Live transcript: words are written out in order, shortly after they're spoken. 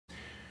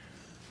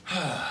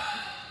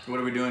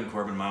What are we doing,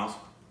 Corbin Miles?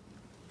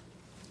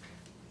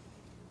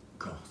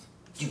 Girls,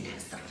 you gotta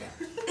stop that.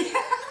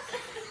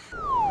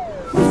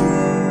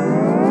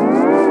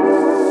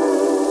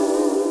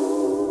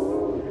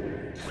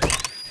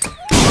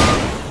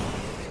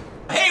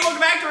 Hey, welcome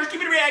back to our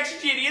Stupid Reaction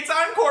to Idiots.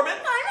 I'm Corbin.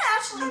 I'm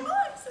Ashley.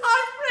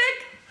 I'm Rick.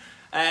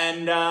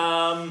 And,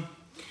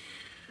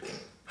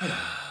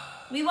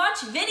 we watch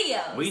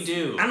videos. we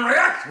do. And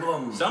react to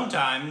them.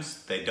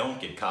 Sometimes they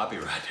don't get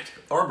copyrighted.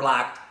 Or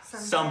blocked.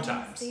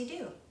 Sometimes. They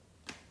do.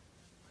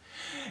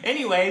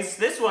 Anyways,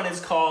 this one is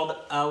called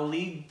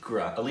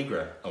Aligarh.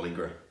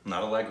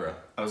 Not Allegra.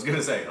 I was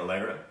gonna say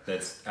Allegra.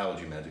 That's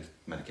allergy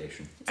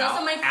medication. It's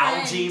also my friend.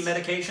 Algae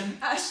medication?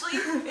 Ashley,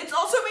 it's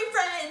also my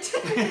friend.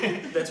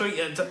 That's what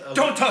you...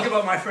 Don't talk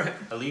about my friend.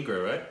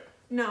 Aligarh, right?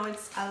 No,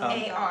 it's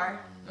A-R.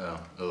 Oh,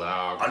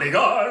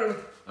 Aligarh.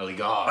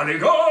 Aligarh.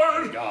 Aligarh.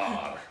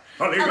 Aligarh.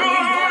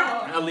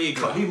 Aligarh.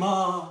 Aligarh.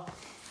 Aligarh.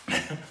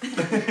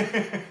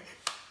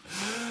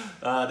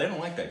 They don't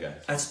like that guy.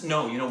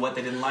 No, you know what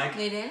they didn't like?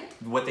 They didn't?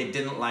 What they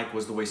didn't like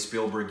was the way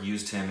Spielberg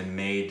used him and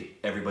made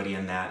everybody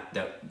in that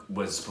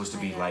was supposed to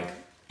be like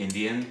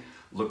Indian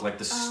look like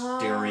the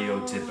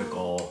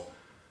stereotypical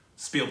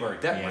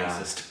Spielberg, that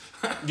racist.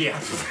 Yeah.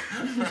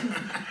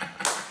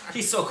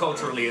 He's so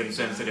culturally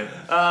insensitive.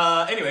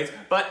 Anyways,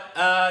 but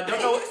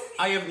don't know.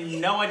 I have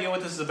no idea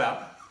what this is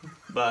about,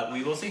 but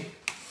we will see.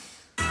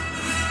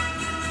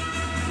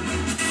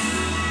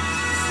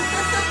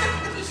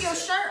 Keep your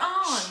shirt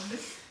on.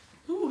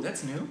 Ooh,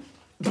 that's new.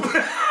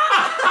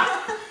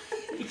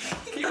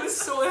 He was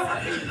so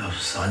happy.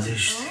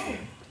 साजिश थी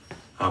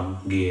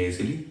आप गए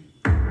easily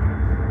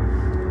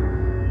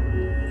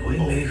कोई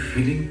मेरी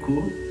feeling को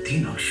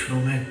 3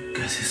 अक्षरों में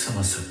कैसे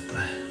समझ सकता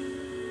है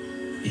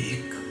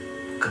एक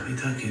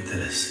कविता की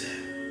तरह से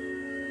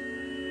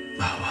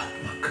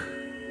भावात्मक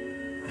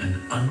an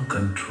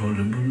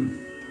uncontrollable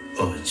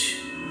urge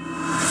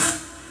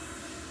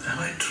am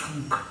I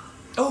drunk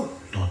Oh,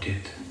 not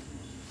yet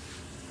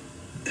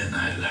then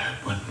I'll have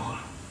one more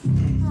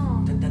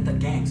the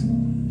gangs.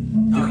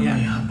 मैं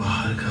यहाँ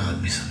बाहर का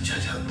आदमी समझा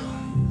जाता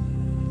हूँ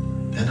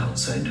an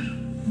outsider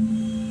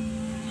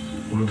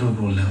उर्दू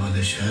बोलने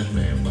वाले शहर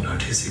में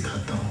मराठी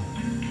सिखाता हूँ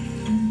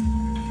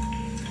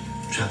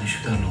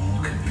शादीशुदा लोगों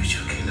के बीच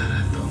अकेला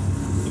रहता हूँ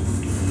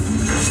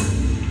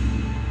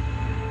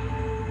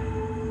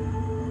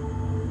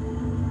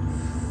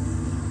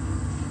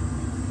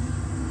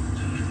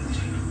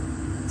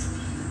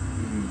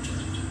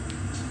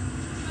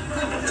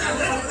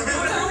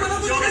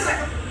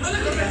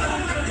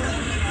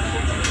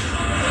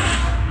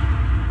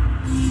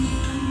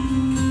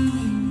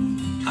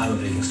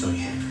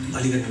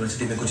अलीगढ़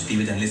यूनिवर्सिटी में कुछ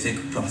टीवी जर्नलिस्ट एक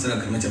प्रोफेसर का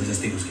घर में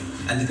जबरदस्ती घुस गए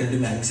and they can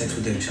be having sex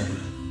with the rickshaw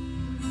police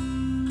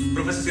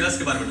professor Siraj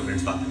के बारे में 2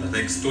 मिनट्स बात करना था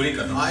एक स्टोरी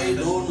कर रहा हूं I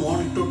don't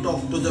want to talk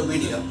to the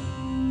media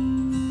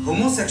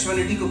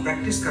homosexuality को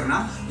प्रैक्टिस करना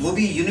वो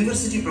भी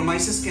यूनिवर्सिटी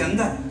प्रीमाइसेस के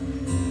अंदर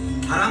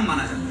हराम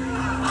माना जाता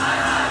है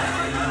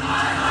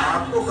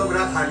आपको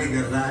कमरा खाली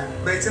करना है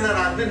बैचलर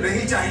आदमी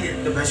नहीं चाहिए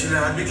तो बैचलर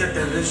आदमी क्या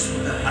टेररिस्ट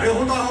अरे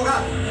होता होगा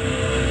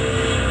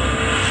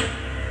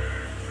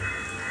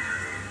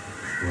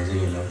मुझे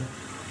ये लगा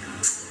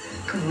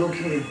तुम लोग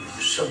ये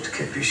शब्द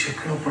के पीछे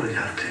क्यों पड़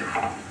जाते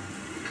हो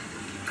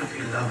कभी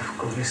लव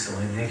को भी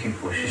समझने की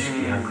कोशिश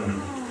किया करो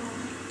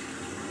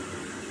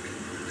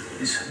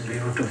इट्स अ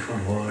ब्यूटीफुल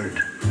वर्ल्ड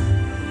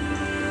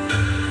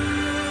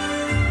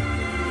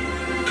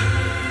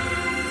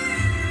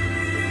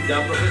क्या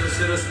प्रोफेसर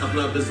सिरस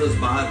अपना बिजनेस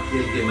बाहर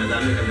खेल के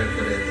मैदान में कंडक्ट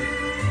कर रहे थे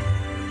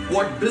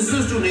What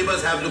business do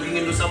neighbors have looking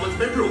into someone's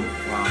bedroom?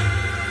 Wow.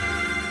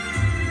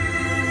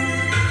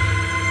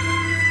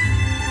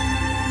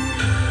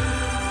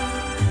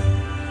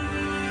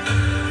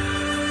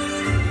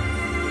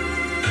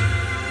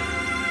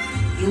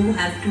 You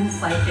have to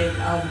fight it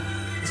out,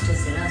 Mr.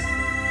 Siras.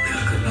 क्या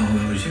करना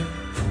होगा मुझे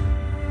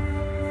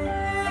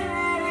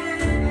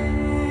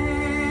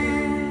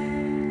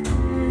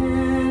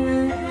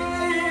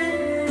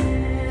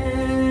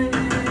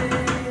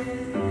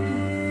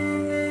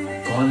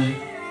कौन है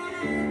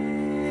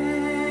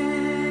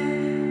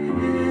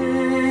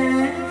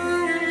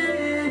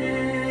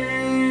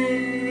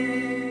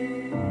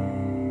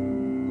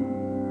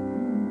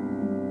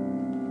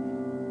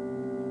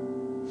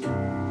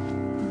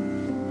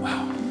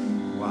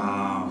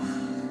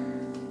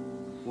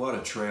What a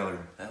trailer.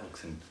 That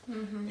looks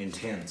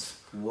intense.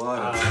 What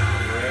a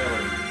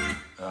trailer.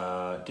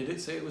 Did it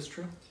say it was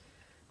true?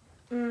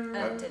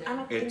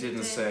 It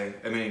didn't say.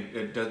 I mean,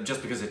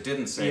 just because it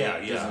didn't say. Yeah.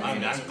 doesn't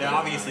mean it's Now,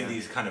 obviously,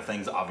 these kind of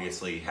things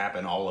obviously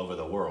happen all over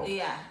the world.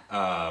 Yeah.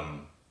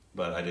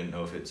 But I didn't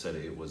know if it said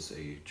it was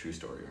a true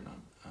story or not.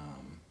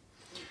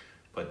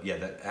 But yeah,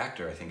 that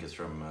actor I think is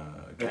from.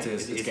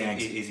 It's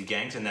Gangs. Is he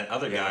Gangs? And that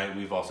other guy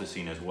we've also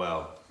seen as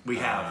well. We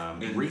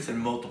have in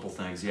multiple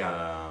things,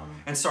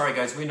 yeah. And sorry,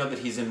 guys, we know that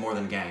he's in more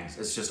than Gangs.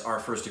 It's just our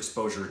first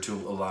exposure to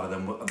a lot of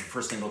them. The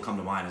first thing that'll come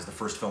to mind is the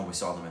first film we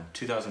saw them in.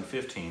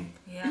 2015.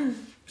 Yeah.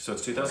 So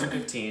it's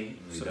 2015.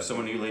 So if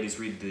someone of you ladies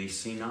read the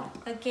scene now.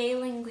 A gay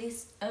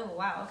linguist. Oh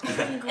wow.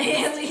 Okay.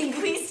 A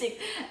linguist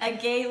A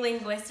gay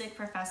linguistic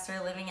professor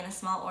living in a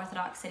small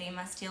Orthodox city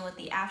must deal with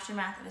the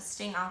aftermath of a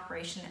sting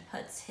operation that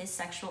puts his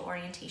sexual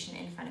orientation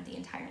in front of the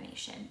entire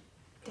nation.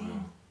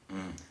 Dang.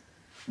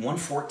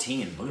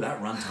 1:14. Look at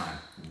that runtime.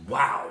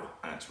 Wow.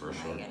 That's real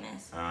short. My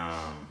goodness.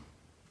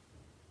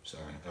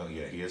 Sorry. Oh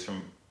yeah, he is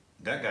from.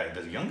 That guy.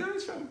 The young guy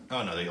is from.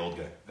 Oh no, the old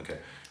guy. Okay,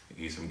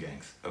 he's from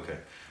Gangs. Okay.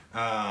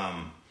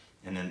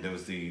 And then there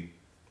was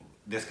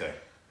this guy,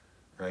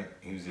 right?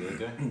 He was the other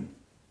guy.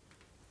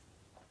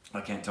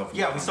 I can't tell from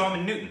we saw him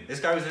in Newton. This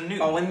guy was in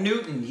Newton. Oh, in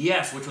Newton,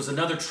 yes, which was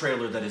another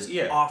trailer that is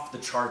off the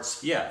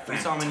charts. Yeah, we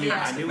saw him in Newton.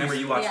 I remember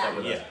you watched that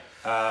with us.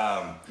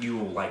 Yeah. You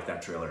will like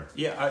that trailer.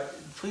 Yeah,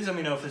 please let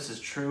me know if this is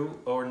true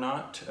or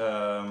not,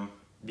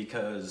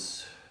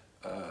 because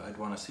I'd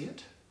want to see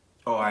it.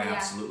 Oh,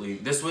 absolutely.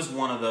 This was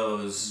one of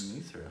those,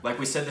 like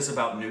we said this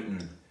about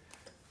Newton.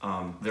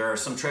 There are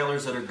some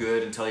trailers that are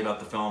good and tell you about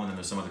the film, and then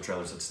there's some other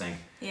trailers that stink.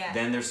 Yeah.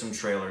 Then there's some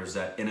trailers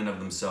that, in and of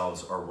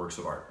themselves, are works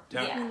of art.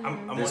 This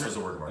was a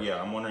work of art.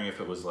 Yeah, I'm wondering if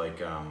it was like,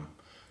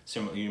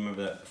 similar. You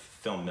remember that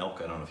film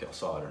Milk? I don't know if y'all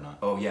saw it or not.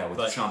 Oh yeah, with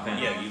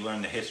Champagne. Yeah, you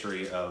learn the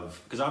history of,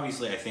 because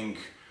obviously I think,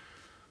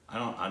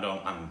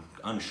 I'm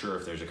unsure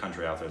if there's a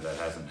country out there that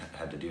hasn't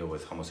had to deal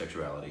with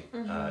homosexuality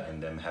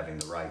and them having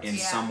the rights in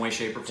some way,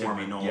 shape, or form.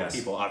 To be normal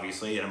people.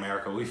 Obviously, in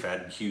America, we've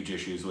had huge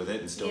issues with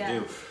it and still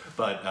do.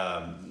 But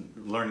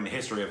learning the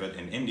history of it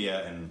in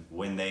India and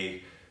when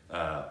they,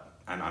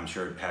 and I'm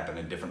sure it happened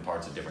in different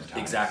parts at different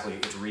times. Exactly,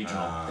 it's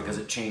regional because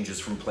it changes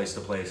from place to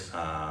place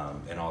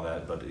and all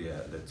that. But yeah,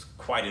 that's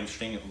quite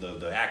interesting.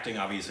 The acting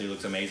obviously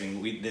looks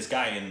amazing. This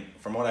guy,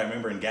 from what I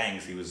remember in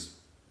Gangs, he was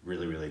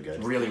really, really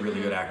good. Really,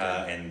 really good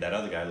actor. And that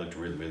other guy looked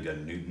really, really good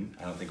in Newton.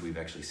 I don't think we've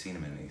actually seen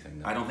him in anything,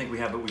 though. I don't think we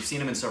have, but we've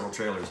seen him in several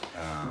trailers.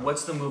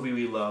 What's the movie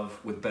we love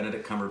with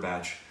Benedict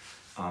Cumberbatch?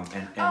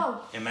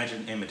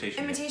 Imitation Game.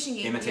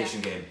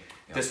 Imitation Game.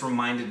 Yeah. This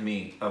reminded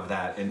me of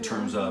that in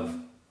terms of,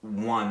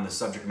 one, the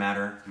subject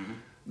matter,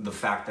 the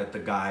fact that the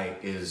guy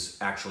is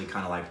actually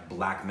kind of like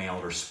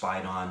blackmailed or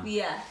spied on.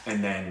 Yeah.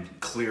 And then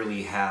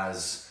clearly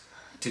has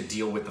to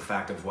deal with the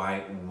fact of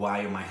why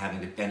am I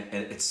having to, and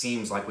it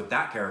seems like with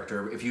that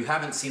character, if you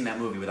haven't seen that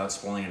movie without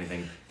spoiling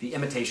anything, The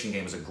Imitation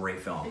Game is a great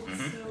film.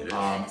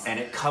 And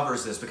it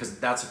covers this because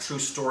that's a true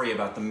story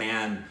about the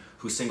man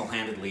who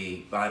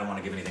single-handedly, but I don't want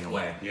to give anything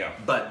away. Yeah.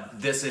 But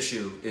this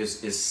issue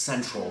is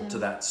central to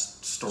that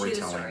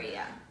storytelling. True story,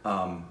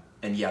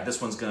 And yeah,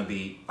 this one's going to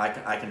be, I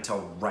can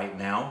tell right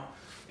now,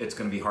 it's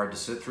going to be hard to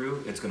sit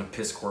through. It's going to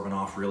piss Corbin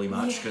off really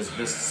much because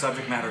this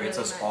subject matter gets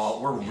us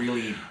all, we're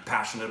really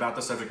passionate about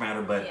the subject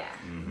matter, but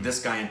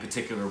this guy in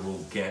particular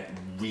will get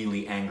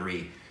really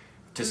angry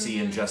to see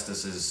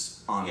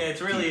injustices on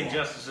it's really people.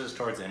 injustices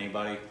towards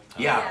anybody.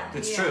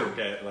 It's true.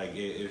 Like,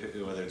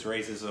 whether it's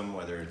racism,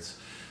 whether it's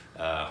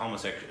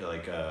homosexual,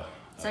 like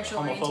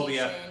sexual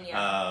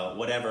homophobia,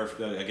 whatever,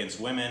 against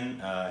women,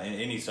 and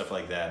any stuff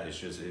like that. It's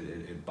just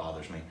it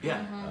bothers me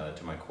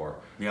to my core.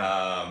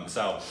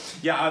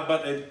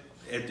 But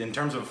in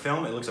terms of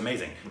film, it looks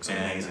amazing.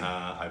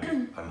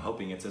 I'm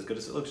hoping it's as good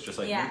as it looks, just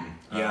like Newton.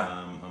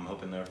 I'm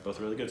hoping they're both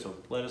really good. So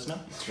let us know.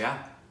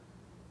 Yeah,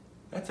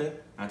 that's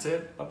it. That's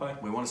it. Bye bye.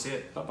 We want to see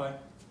it. Bye bye.